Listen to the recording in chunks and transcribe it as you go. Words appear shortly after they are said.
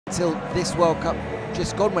till this World Cup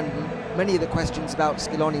just gone, when many of the questions about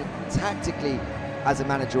Scaloni tactically as a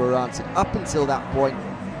manager were answered. Up until that point,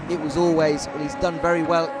 it was always, well, he's done very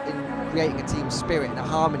well in creating a team spirit and a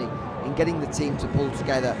harmony, in getting the team to pull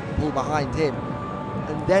together, pull behind him.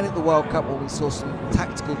 And then at the World Cup, when we saw some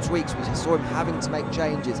tactical tweaks, we saw him having to make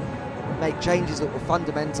changes that were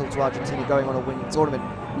fundamental to Argentina going on a winning tournament,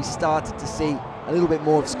 we started to see a little bit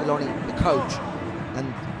more of Scaloni, the coach,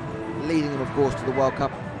 and leading them, of course, to the World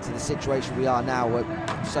Cup, to the situation we are now, where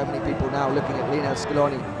so many people now looking at Lionel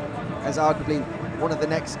Scaloni as arguably one of the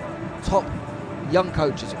next top young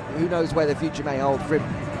coaches. Who knows where the future may hold for him.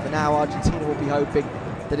 For now, Argentina will be hoping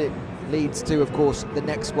that it leads to, of course, the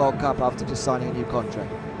next World Cup after just signing a new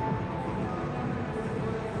contract.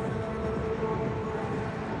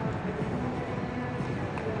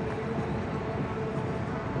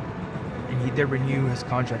 And he did renew his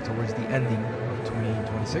contract towards the ending of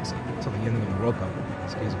 2026, until the ending of the World Cup, in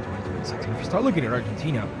this case of 2026. And if you start looking at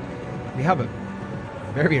Argentina, they have a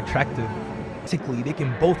very attractive, basically they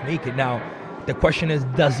can both make it. Now, the question is,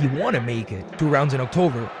 does he want to make it? 2 rounds in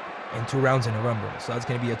October and 2 rounds in November. So that's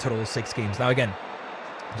going to be a total of 6 games. Now again,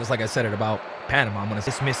 just like I said it about Panama, I'm going to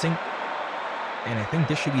say it's missing. And I think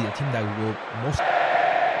this should be the team that will most...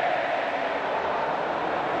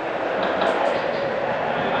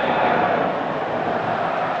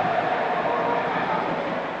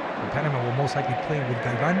 Panama will most likely play with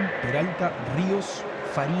Galvan, Peralta, Rios,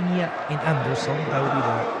 Fariña, and Anderson. That will be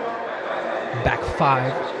the back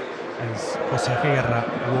 5, as Jose Guerra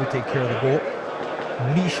will take care of the goal.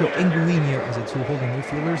 Murillo and Gudiño as the 2 holding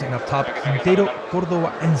midfielders, and up top Quintero,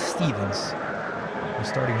 Córdoba, and Stevens. The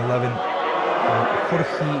starting 11,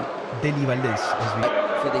 Jorge Deli Valdez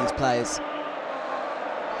for these players.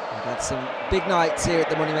 We've had some big nights here at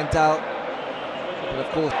the Monumental, but of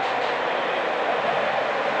course,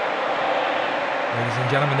 ladies and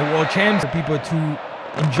gentlemen, the world champs, for people to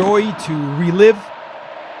enjoy, to relive,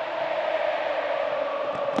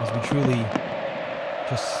 as we truly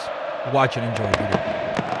just watch and enjoy video.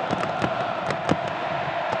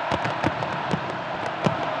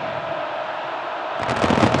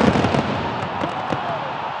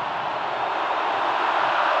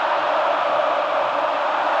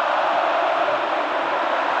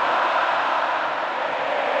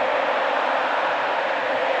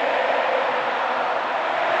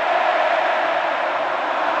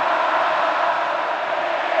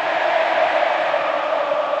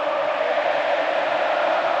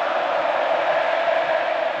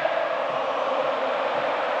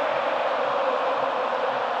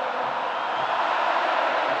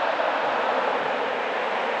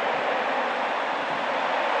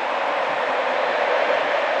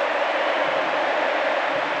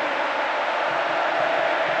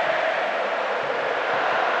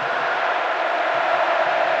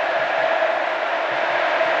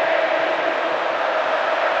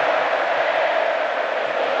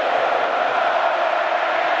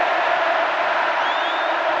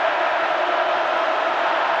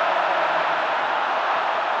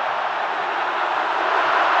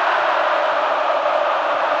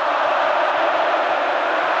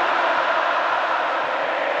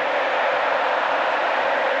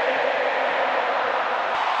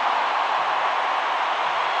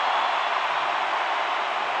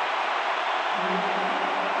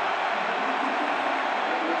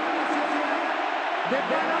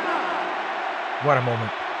 What a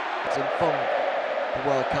moment. From the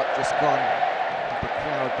World Cup just gone, the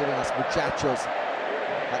crowd giving us muchachos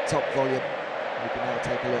at top volume. We can now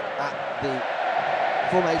take a look at the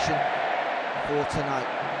formation for tonight.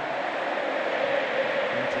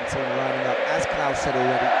 Argentina lining up, as Klaus said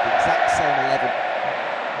already, the exact same 11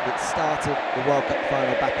 that started the World Cup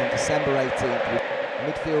final back on December 18th. With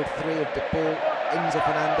midfield 3 of De Paul, Enzo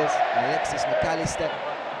Fernandez and Alexis McAllister.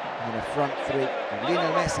 And a front 3 of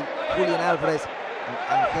Lionel Messi, Julian Alvarez and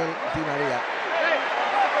Angel Di Maria.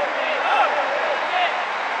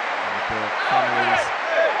 And the families,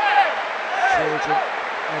 children,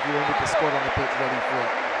 everyone with the squad on the pitch ready for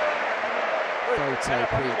a photo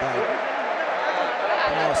pre-game.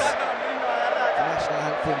 Else, the national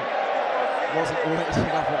anthem wasn't already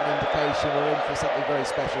enough of an indication. We're in for something very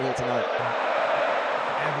special here tonight.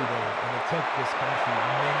 Every day, and it took this country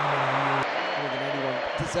many years. More than anyone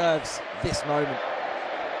deserves this moment.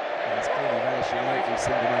 And it's clearly relishing every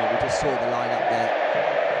single moment. We just saw the lineup there.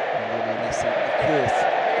 And Lionel Messi, of course,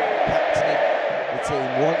 captaining the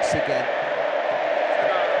team once again.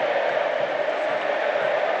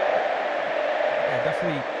 Yeah,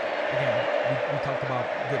 definitely. Again, we talked about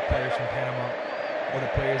good players from Panama, or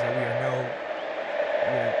the players that we are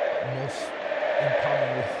most in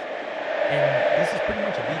common with And this is pretty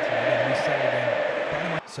much a B team. Again, we said it again.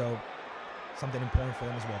 Panama. So something important for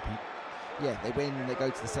them as well, Pete. Yeah, they win, they go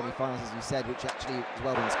to the semi-finals, as you said, which actually is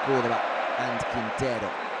well done to quarterback and Quintero.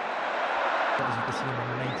 As you can see,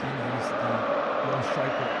 number 19, he's the lone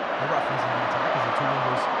striker. The reference in the attack is the two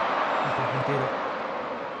windows. Quintero.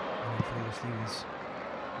 And then Fredo Stevens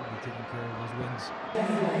will be taking care of those wings.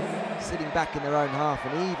 Sitting back in their own half,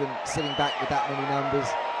 and even sitting back with that many numbers,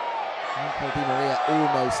 Angel Di Maria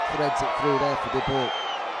almost threads it through there for the ball.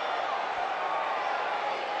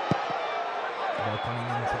 Ball coming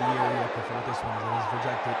into the area. Careful with this one as it is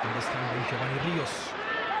rejected. And this time by Giovanni Rios.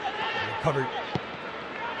 Covered.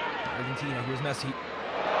 Argentina, here's Messi.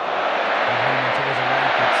 Movement towards the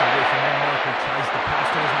right, gets away from one marker, tries to pass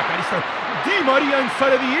towards McAllister. Di Maria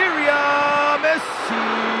inside of the area. Messi.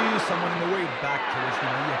 Someone in the way back towards Di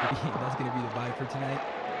Maria. That's going to be the vibe for tonight.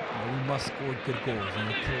 We must score good goals,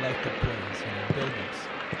 collective plays, build-ups.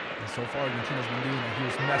 And so far, Argentina's been doing that.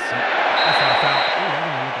 Here's Messi. That's not a foul. Oh, that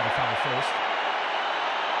didn't look like a foul first.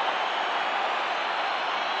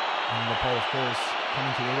 And Nepal, of course,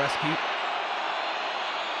 coming to the rescue.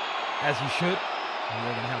 As he should. And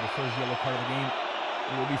we're going to have the first yellow card of the game.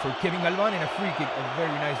 It will be for Kevin Galvan and a free kick. A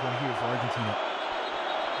very nice one here for Argentina.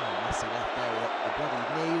 Oh, Messi left there with a bloody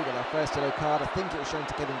knee. We got our first yellow card. I think it was shown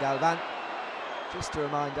to Kevin Galvan. Just to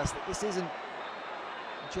remind us that this isn't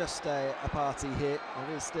just a party here.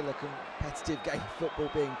 There is still a competitive game of football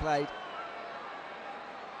being played.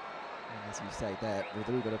 And as you say there,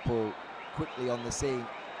 Rodrigo de Paul quickly on the scene.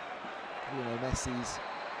 Lionel Messi's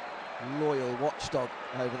loyal watchdog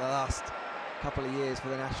over the last couple of years for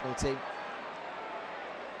the national team.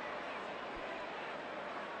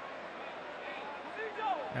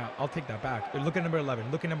 Now, I'll take that back. Look at number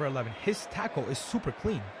 11. Look at number 11. His tackle is super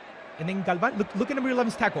clean. And then Galvan, look at number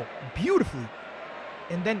 11's tackle, beautifully.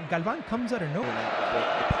 And then Galvan comes out of nowhere.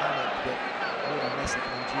 The panic that Lionel Messi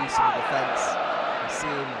can induce in the defence. You see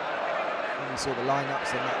him when we saw the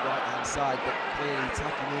lineups on that right-hand side, but clearly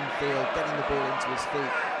tucking infield, getting the ball into his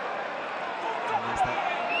feet. And there's that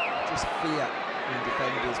just fear in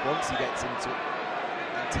defenders once he gets into it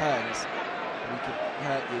and turns, and he can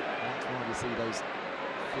hurt you. And that's why we see those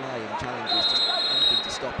flying challenges, just anything to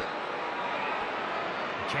stop it.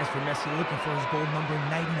 Chance for Messi, looking for his goal number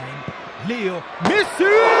 99. Leo Messi!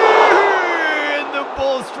 And the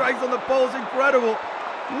ball strikes on the post, incredible.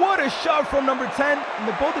 What a shot from number 10. And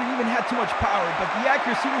the ball didn't even have too much power, but the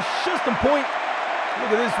accuracy was just on point.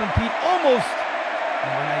 Look at this one, Pete. Almost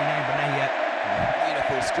number 99, but not yet.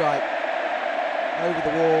 Beautiful strike. Over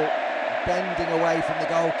the wall, bending away from the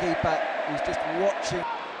goalkeeper, who's just watching.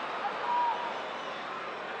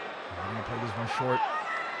 We're going to play this one short.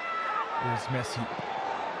 Here's Messi.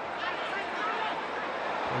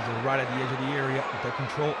 Goes right at the edge of the area with that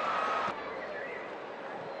control.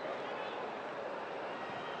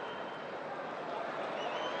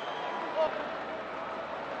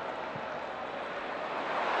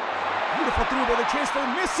 Beautiful through by the chance for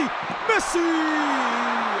Messi. Messi!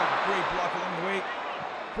 A great block along the way.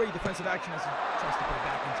 Great defensive action as he tries to put it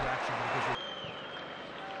back into action. But it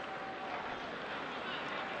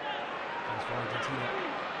goes for Argentina.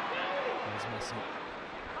 There's Messi.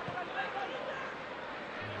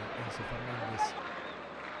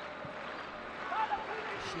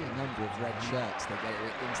 Sheer number of red shirts they get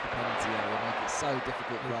into the penalty area make it so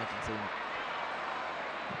difficult for Argentina.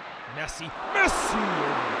 Messi! Messi!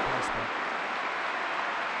 Over the crossbar.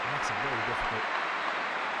 Makes it very difficult.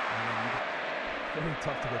 Very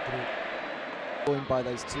tough to get through. Joined by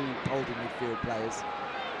those two holding midfield players.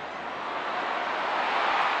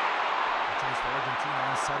 A chance for Argentina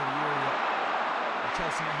inside of the area. And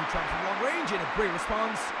Chelsea now who tried from long range and a great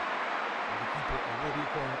response. And the keeper will be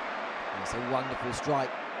a corner. It's a wonderful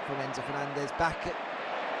strike from Enzo Fernandez back at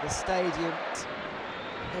the stadium.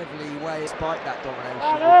 Heavily weighed despite that domination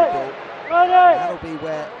of the ball. That'll be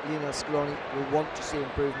where Lionel Scaloni will want to see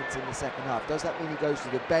improvements in the second half. Does that mean he goes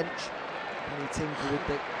to the bench? Can he tinker with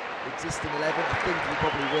the existing 11? I think he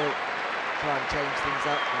probably will try and change things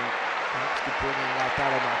up. And perhaps could bring in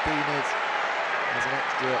Lautaro Martinez as an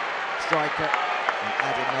extra striker and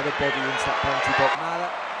add another body into that penalty box.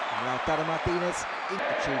 Lautaro Martinez,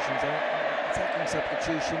 substitutions, attacking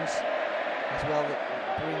substitutions as well that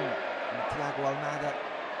bring Thiago Almada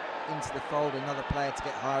into the fold, another player to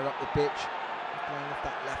get higher up the pitch. Playing off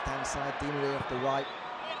that left-hand side, Di Maria off the right.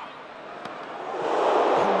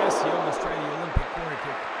 And Messi almost trying the Olympic corner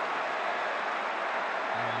kick.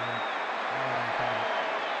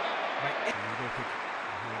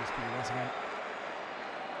 Once again.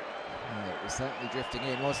 It was certainly drifting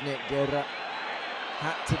in, wasn't it? Guerra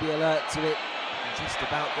had to be alert to it. And just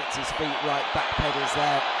about gets his feet right, back pedals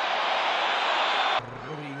there.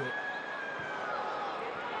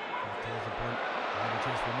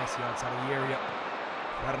 Messi outside of the area.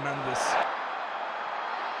 Hernandez.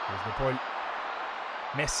 Here's the ball.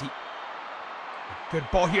 Messi. A good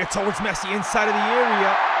ball here towards Messi inside of the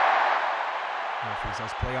area. Referee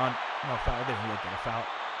says play on. No foul. Didn't look at a foul.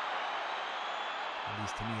 At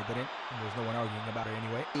least to me it didn't. And there's no one arguing about it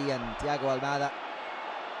anyway. And Thiago Almada.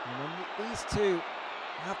 And these two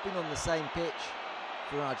have been on the same pitch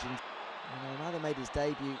for Argentina. And Almada made his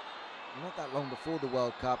debut not that long before the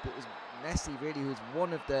World Cup. It was Messi really who was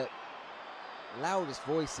one of the loudest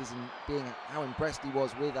voices in being how impressed he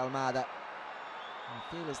was with Almada. I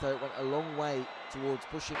feel as though it went a long way towards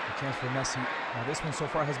pushing. A chance for Messi. Now this one so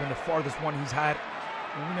far has been the farthest one he's had.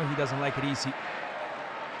 And we know he doesn't like it easy.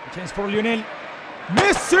 A chance for Lionel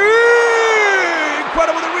Messi!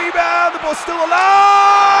 Incredible the rebound. The ball's still alive.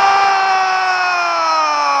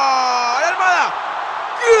 Almada.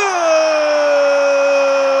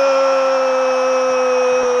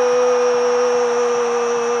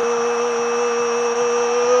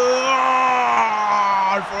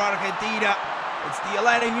 Goal for Argentina. It's the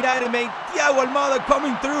Atlanta United mate Thiago Almada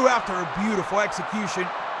coming through after a beautiful execution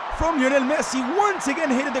from Lionel Messi. Once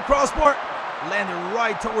again hitting the crossbar. Landed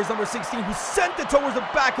right towards number 16, who sent it towards the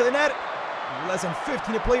back of the net. Less than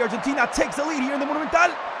 15 to play. Argentina takes the lead here in the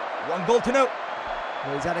Monumental. 1 goal to no.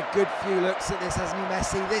 Well, he's had a good few looks at this, hasn't he,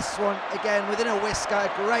 Messi? This one, again, within a whisker,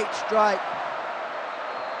 a great strike.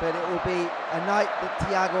 But it will be a night that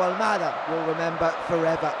Thiago Almada will remember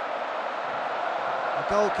forever. The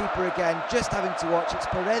goalkeeper again, just having to watch. It's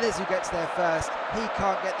Paredes who gets there first. He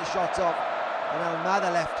can't get the shot off. And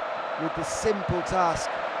Almada left with the simple task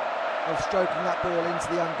of stroking that ball into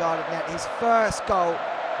the unguarded net. His first goal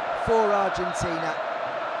for Argentina,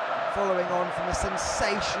 following on from a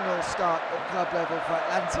sensational start at club level for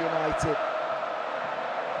Atlanta United.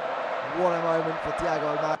 What a moment for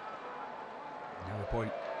Thiago Almada. Now the ball.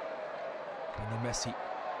 Lionel Messi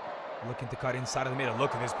looking to cut inside of the middle.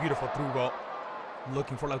 Look at this beautiful through goal.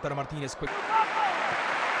 Looking for Lautaro Martinez quick.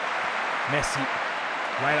 Messi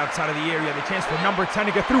right outside of the area. The chance for number 10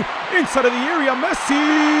 to get through inside of the area. Messi!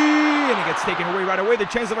 And it gets taken away right away. The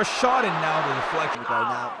chance of a shot, and now the deflection.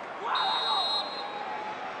 Now.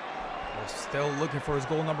 We're still looking for his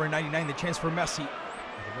goal number 99. The chance for Messi.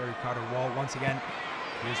 With a very crowded wall once again.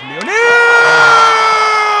 Here's Lionel!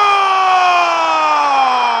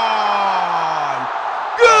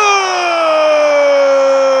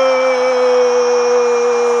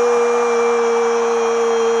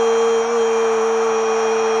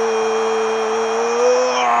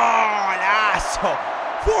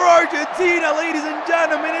 For Argentina, ladies and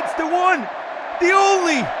gentlemen, it's the one, the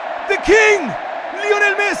only, the king,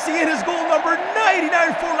 Lionel Messi, in his goal number 99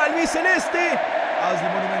 for La Albiceleste, as the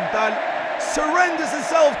Monumental surrenders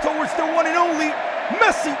itself towards the one and only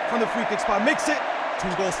Messi from the free kick spot. Makes it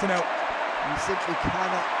 2 goals to no. You simply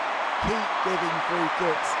cannot keep giving free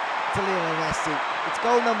kicks to Lionel Messi. It's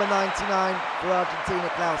goal number 99 for Argentina,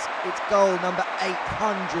 Klaus. It's goal number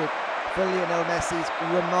 800 for Lionel Messi's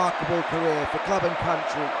remarkable career for club and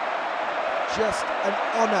country. Just an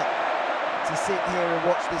honour to sit here and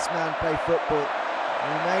watch this man play football.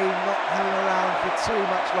 We may not have him around for too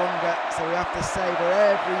much longer, so we have to savour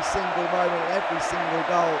every single moment, every single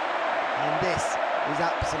goal. And this is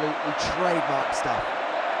absolutely trademark stuff.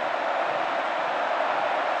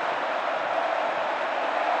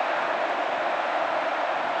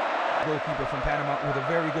 Goalkeeper from Panama with a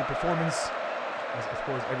very good performance. As of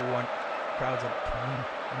course everyone crowds up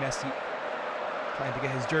Messi, trying to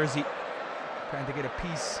get his jersey, trying to get a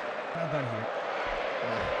piece. Not done here.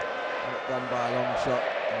 No, not done by a long shot. I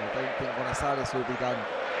don't think Gonzalez will be done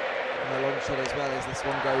in a long shot as well as this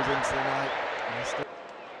one goes into the night. As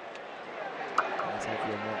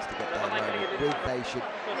everyone wants to get down there with Nation.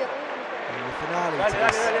 And the finale to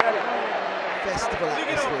this festival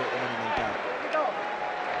atmosphere at the Monumental.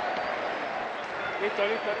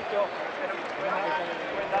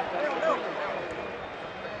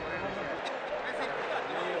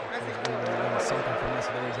 Something from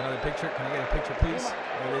Messi. There is another picture. Can I get a picture, please?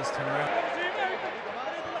 There it is. Turn around.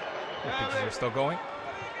 The pictures are still going.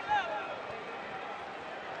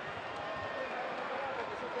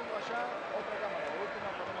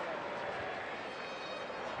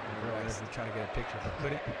 We're trying to get a picture, but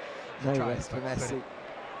couldn't. No rest for Messi.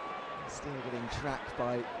 Still getting tracked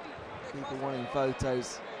by people wanting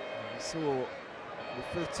photos. We saw the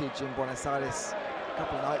footage in Buenos Aires a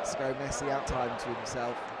couple of nights ago. Messi out-timed to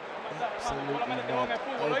himself. Absolutely mobbed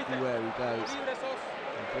everywhere he goes,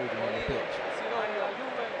 including on the pitch.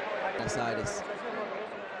 Buenos Aires.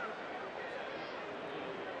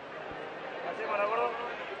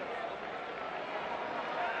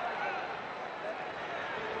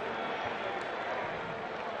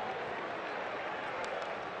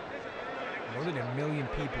 more than 1 million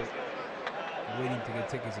people waiting to get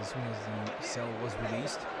tickets as soon as the sale was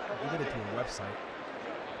released. We did it through a website.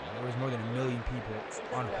 There was more than 1 million people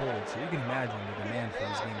on hold, so you can imagine the demand for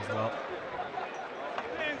this game as well.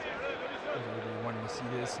 Everybody wanting to see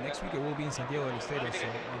this. Next week it will be in Santiago del Estero, so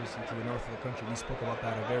obviously to the north of the country. We spoke about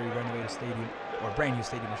that, a very renovated stadium, or a brand new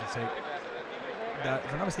stadium I should say. That,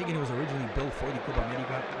 if I'm not mistaken, it was originally built for the Copa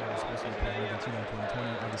America. It was supposed to be playing in Argentina in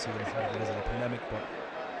 2020. Obviously that's not because of the pandemic, but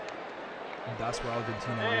that's where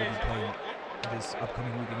Argentina will be playing this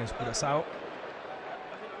upcoming week against Curaçao.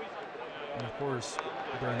 And of course,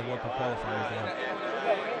 during the World Cup qualifiers, they have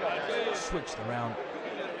switched around.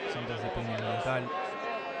 Sometimes they play in Monumental,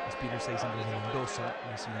 as Peter says, sometimes in Mendoza.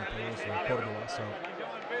 We see them play also in Córdoba. So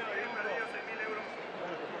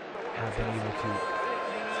I've been able to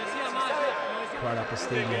crowd out the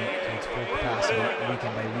stadium to its full capacity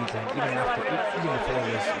weekend by weekend, even before it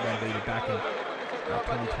was renovated back in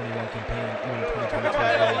 2021 campaign, even in 2022 as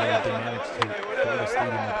well. They managed to fill the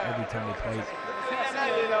stadium up every time they played.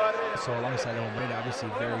 So alongside the Hombrera, obviously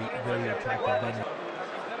very, very attractive venue.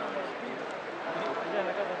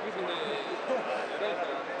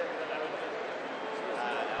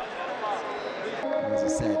 As I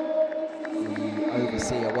said, when you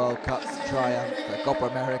oversee a World Cup triumph, a Copa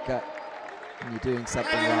America, and you're doing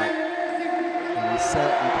something right, and you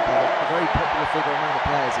certainly become a very popular figure among the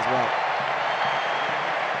players as well.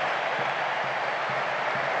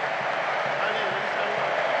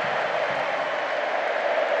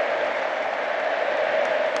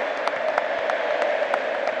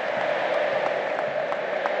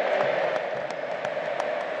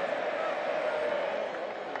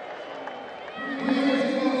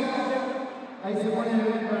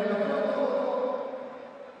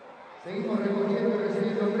 Seguimos recogiendo y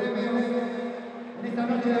recibiendo premios en esta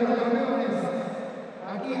noche de los campeones.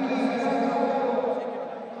 Aquí en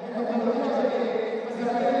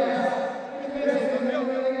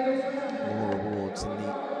More awards in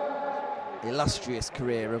the illustrious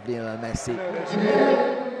career of Lionel Messi.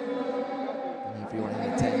 And everyone in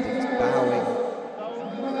attendance bowing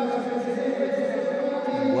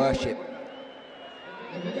in worship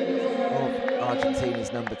of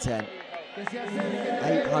Argentina's number 10.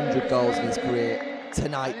 800 goals in his career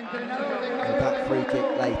tonight, with that free kick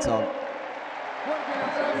late on.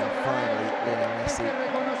 And finally, Lionel Messi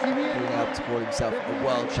being able to call himself a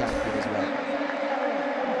world champion as well.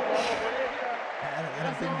 I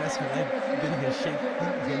don't think Messi liked getting his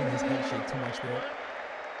head shake too much there.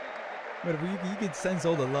 But you can sense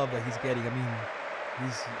all the love that he's getting. I mean,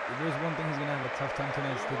 if there's one thing he's going to have a tough time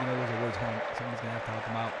tonight, it's taking all those awards home. Someone's going to have to help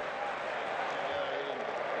him out.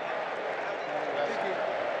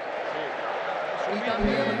 He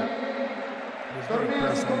was very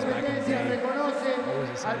personal back in the day. Always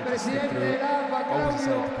decided to stick through. Always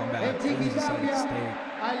decided to come back. Always decided to stay.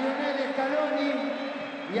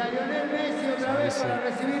 So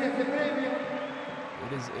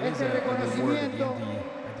it is a reward at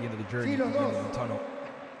the end of the journey, at the end of the tunnel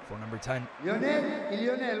for number 10. Lionel y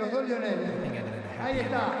Lionel, los dos Lionel. Ahí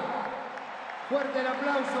está. Fuerte el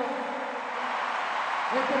aplauso.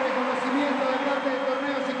 Este reconocimiento de parte de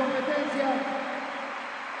torneos y competencias.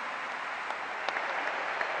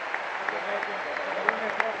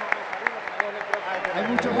 Hay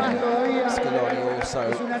mucho más todavía.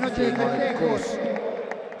 Es una noche de festejos.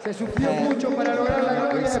 Se sufrió mucho para lograr la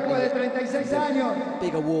gloria después de 36 años.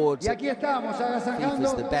 Big awards. Y aquí estamos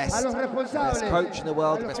agasajando the best, a los responsables. The best coach in the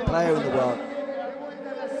world, the best player in the world.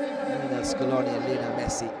 Lionel Scaloni and Lionel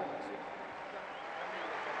Messi.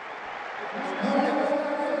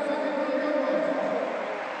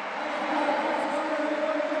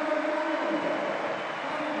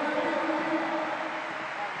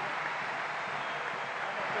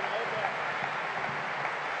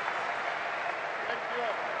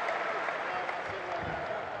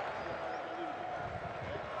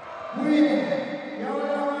 Muy bien, y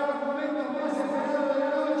ahora van los momentos más esperados de la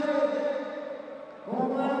noche, como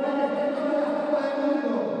para ver todas las Copas del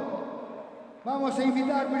Mundo. Vamos a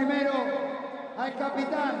invitar primero al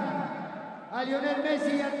capitán, a Lionel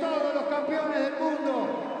Messi y a todos los campeones del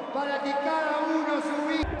mundo, para que cada uno se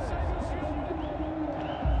ubique.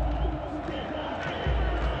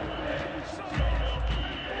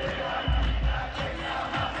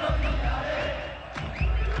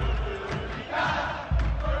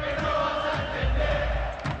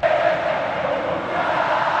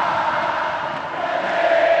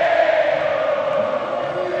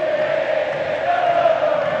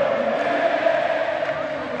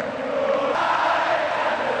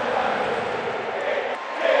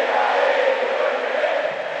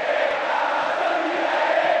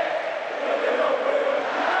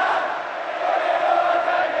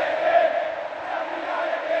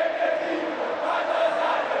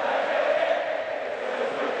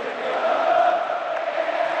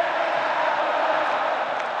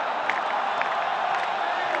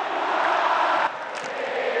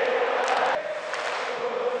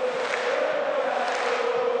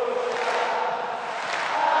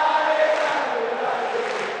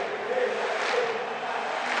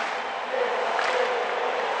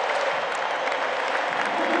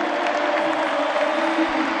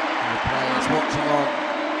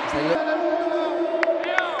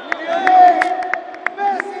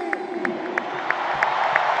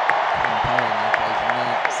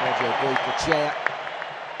 Goicoechea,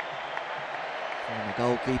 former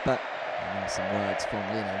goalkeeper, and now some words from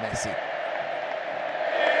Lionel Messi.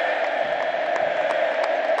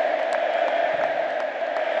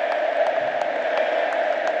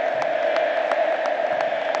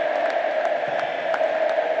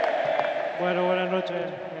 Bueno, buenas noches.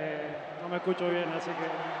 No me escucho bien, así que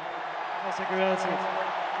no sé qué voy a decir.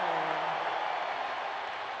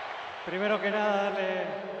 Primero que nada,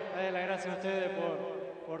 darle las gracias a ustedes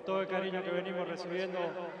por todo el cariño que venimos recibiendo,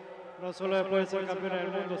 no solo después de ser campeones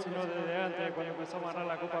del mundo, sino desde antes, cuando empezamos a ganar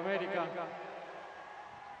la Copa América.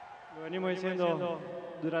 Lo venimos diciendo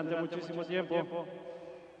durante muchísimo tiempo,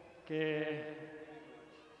 que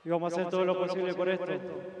íbamos a hacer todo lo posible por esto.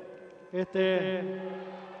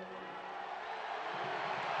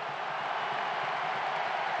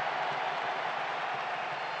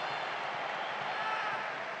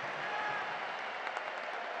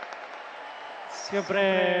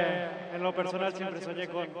 Siempre, en lo personal, siempre soñé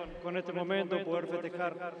con este momento, poder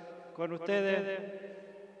festejar con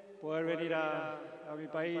ustedes, poder venir a mi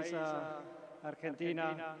país, a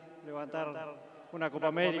Argentina, levantar una Copa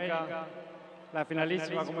América, la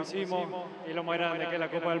finalísima como hicimos, y lo más grande que es la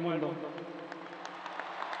Copa del Mundo.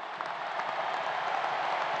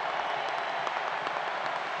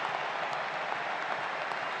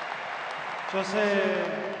 Yo sé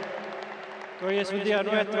que hoy es un día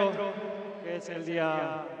nuestro, que es el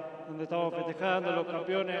día donde estamos festejando los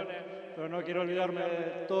campeones, pero no quiero olvidarme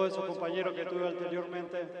de todos esos compañeros que tuve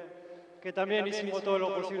anteriormente, que también hicimos todo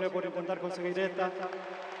lo posible por intentar conseguir esta.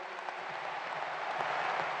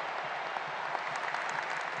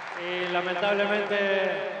 Y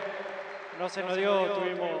lamentablemente no se nos dio,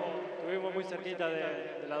 estuvimos muy cerquita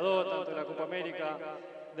de la dos, tanto de la Copa América,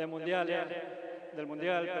 del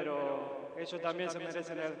Mundial, pero ellos también se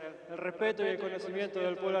merecen el respeto y el conocimiento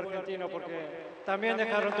del pueblo argentino, porque también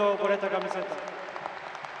dejaron todo por esta camiseta.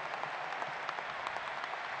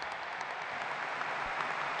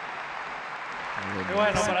 Y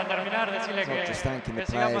bueno, para terminar, decirle que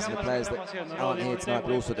sigamos haciendo lo que estamos haciendo, ¿no?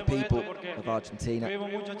 Disfrutemos Of Argentina.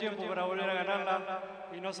 tuvimos mucho tiempo para volver a ganarla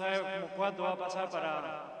y no sabemos cuánto va a pasar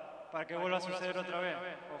para que vuelva a suceder otra vez.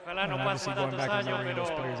 Ojalá no pasen tantos años,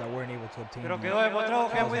 pero quedó demostrado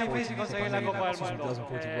que es muy difícil conseguir la Copa del Mundo.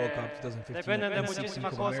 Dependen de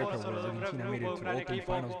muchísimas cosas, no solo de un gran grupo, de un gran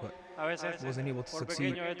equipo. A veces por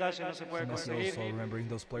pequeños detalles no se puede conseguir.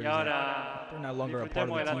 Y ahora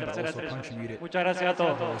disfrutemos de la tercera estrella. Muchas gracias a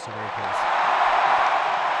todos.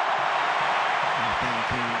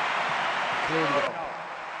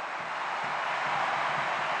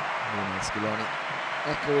 Scaloni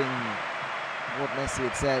echoing what Messi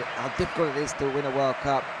had said, how difficult it is to win a World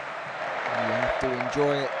Cup. And you have to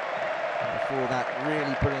enjoy it. And before that,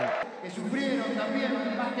 really putting... Que sufrieron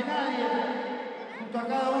también más que nadie, junto a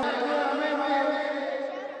cada uno. Nuevamente,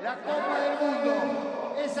 la Copa del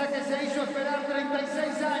Mundo, esa que se hizo esperar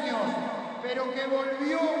 36 años, pero que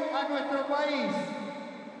volvió a nuestro país.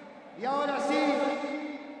 Y ahora sí,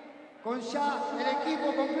 con ya el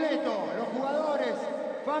equipo completo, los jugadores,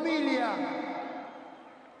 familia,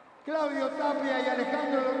 Claudio Tapia y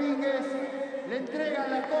Alejandro Domínguez le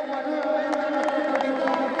entregan la copa nuevamente a nuestro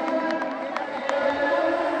capitán.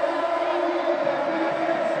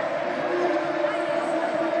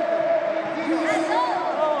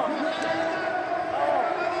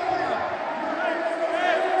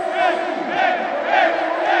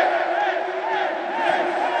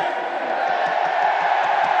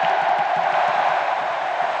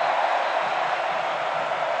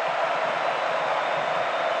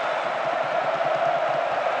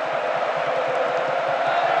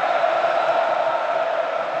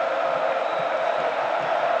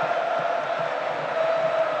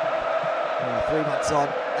 On,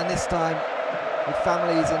 and this time with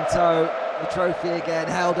families in tow, the trophy again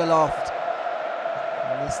held aloft,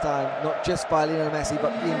 and this time not just by Lionel Messi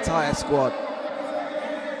but the entire squad.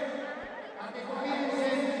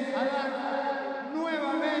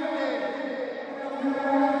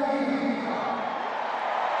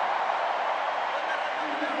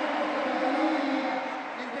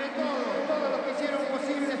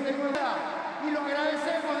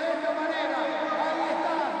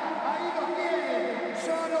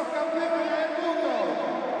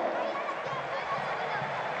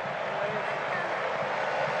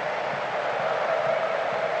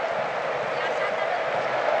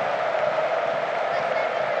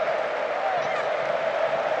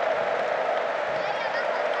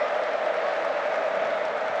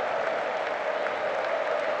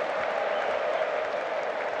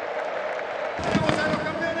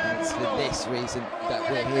 It's for this reason that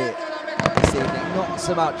we're here this evening, not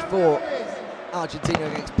so much for Argentina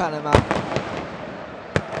against Panama.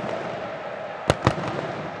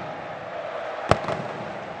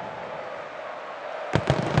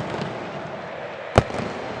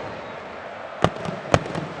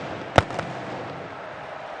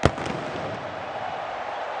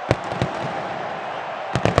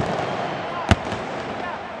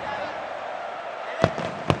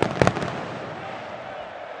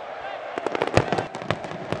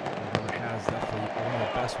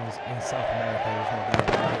 Ones in South America, there's no doubt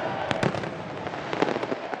about it.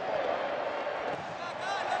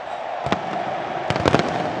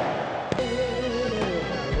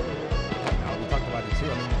 Now, we talked about it too.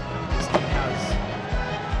 I mean, this team has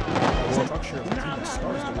the structure of the team that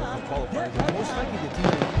starts the World Cup qualifiers, and most likely the team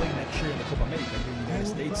will play next year in the Copa America here in the United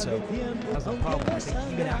States. So that's the problem. I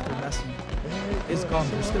think even after Messi is gone,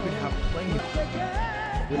 they're still going to have plenty of.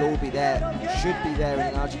 We'll all be there, should be there in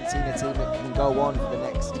an Argentina team that can go on for the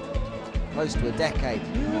next close to a decade.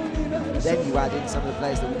 Then you add in some of the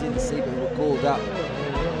players that we didn't see but who were called up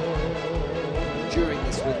during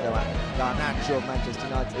this window. Garnacho of Manchester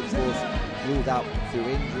United, of course, ruled out through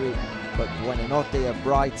injury, but Buonanotte of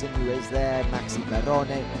Brighton, who is there, Maxi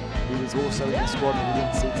Perrone, who is also in the squad that we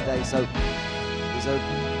didn't see today. So there's a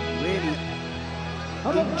really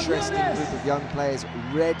interesting group of young players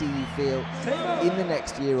ready, you feel, in the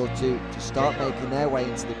next year or two to start making their way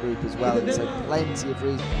into the group as well. And so plenty of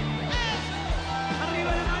reasons.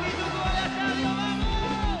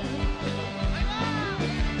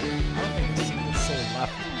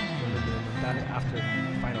 After the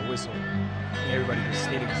final whistle, everybody just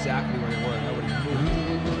stayed exactly where they were. Nobody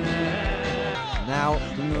moved. Now,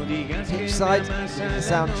 each side giving the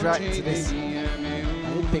soundtrack to this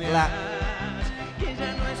Olympic lap.